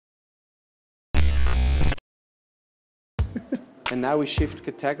And now we shift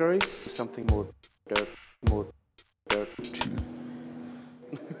categories, something more dirt, more dirt.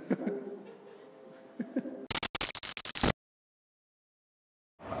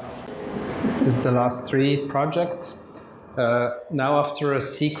 This is the last 3 projects. Now after a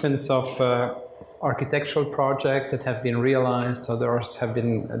sequence of architectural projects that have been realized, others have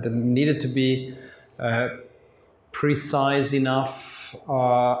been that needed to be precise enough,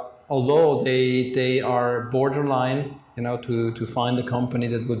 although they are borderline, you know, to find a company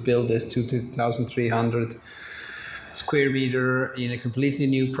that would build this 2,300 square meter in a completely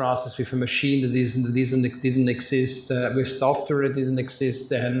new process with a machine that didn't exist, with software that didn't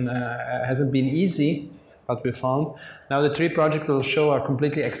exist, and hasn't been easy, but we found. Now the 3 projects we'll show are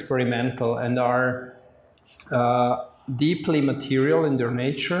completely experimental and are deeply material in their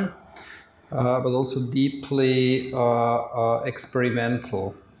nature, but also deeply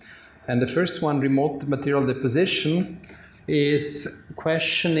experimental. And the first one, remote material deposition, is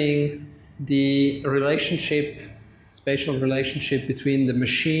questioning the relationship, spatial relationship between the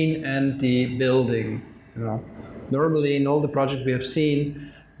machine and the building. You know, normally in all the projects we have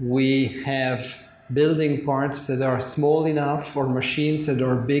seen, we have building parts that are small enough or machines that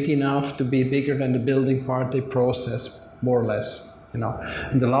are big enough to be bigger than the building part they process, more or less. You know,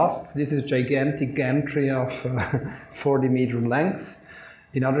 in the last, this is gigantic gantry of 40 meter length.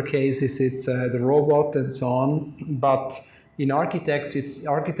 In other cases, it's the robot and so on. But in architecture,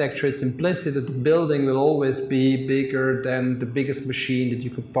 it's implicit that the building will always be bigger than the biggest machine that you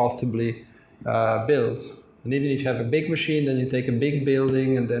could possibly build. And even if you have a big machine, then you take a big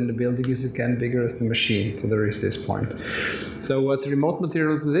building, and then the building is again bigger as the machine. So there is this point. So what remote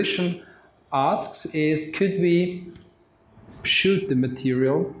material deposition asks is, could we shoot the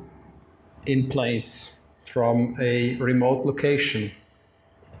material in place from a remote location?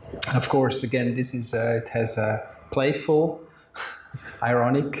 Of course, again, this is it has a playful,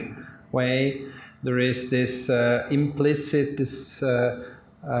 ironic way. There is this implicit, this you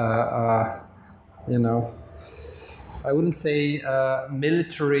know, I wouldn't say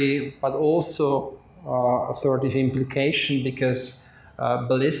military, but also authoritative implication, because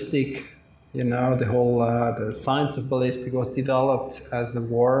ballistic, you know, the whole the science of ballistic was developed as a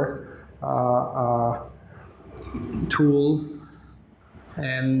war tool,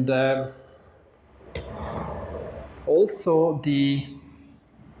 and also the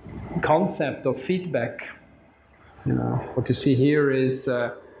concept of feedback. You know, what you see here is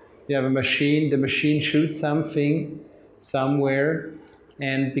you have a machine, the machine shoots something somewhere,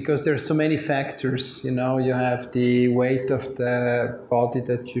 and because there are so many factors, you know, you have the weight of the body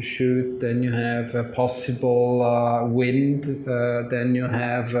that you shoot, then you have a possible wind, then you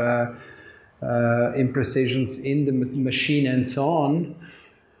have imprecisions in the machine and so on.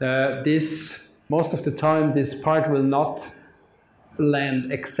 Most of the time, this part will not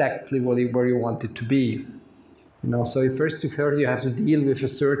land exactly where you want it to be. You know, so first you have to deal with a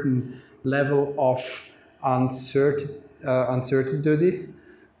certain level of uncertainty,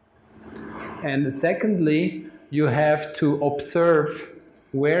 and secondly, you have to observe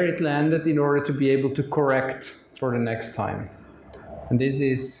where it landed in order to be able to correct for the next time. And this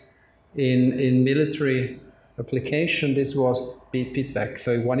is in military application. This was feedback.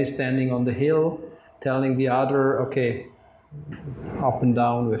 So one is standing on the hill, telling the other, okay, up and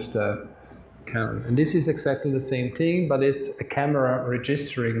down with the camera. And this is exactly the same thing, but it's a camera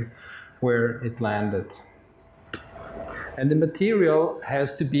registering where it landed. And the material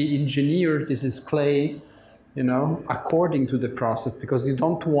has to be engineered, this is clay, you know, according to the process, because you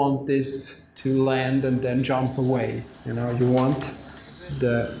don't want this to land and then jump away. You know, you want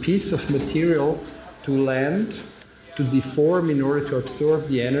the piece of material to land, to deform in order to absorb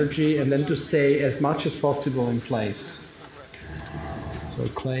the energy, and then to stay as much as possible in place. So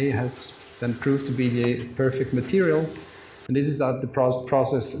clay has then proved to be the perfect material, and this is what the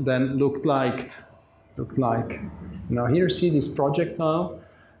process then looked like. Now here see this projectile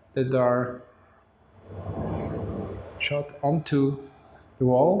that are shot onto the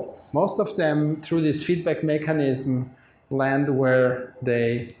wall. Most of them, through this feedback mechanism, land where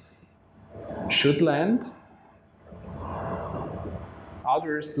they should land.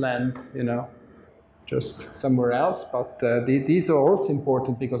 Others land, you know, just somewhere else, but these are also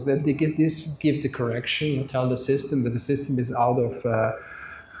important, because then they give the correction, you tell the system that the system is out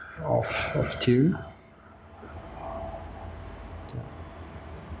of tune.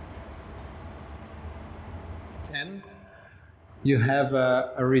 And you have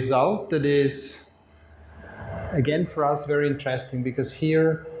a result that is, again, for us very interesting, because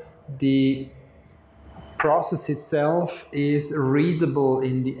here the process itself is readable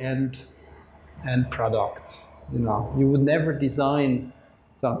in the end product. You know, you would never design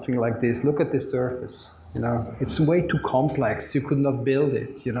something like this. Look at this surface. You know, it's way too complex. You could not build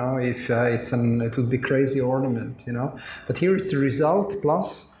it. You know, if it would be crazy ornament. You know, but here it's the result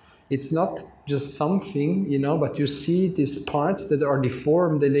plus. It's not just something. You know, but you see these parts that are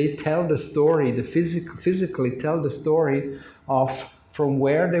deformed, and they tell the story. The physically tell the story of from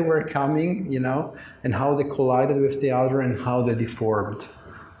where they were coming. You know, and how they collided with the other, and how they deformed.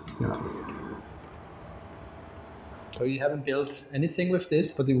 Yeah. So you haven't built anything with this,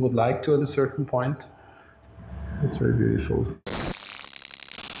 but you would like to at a certain point. It's very beautiful.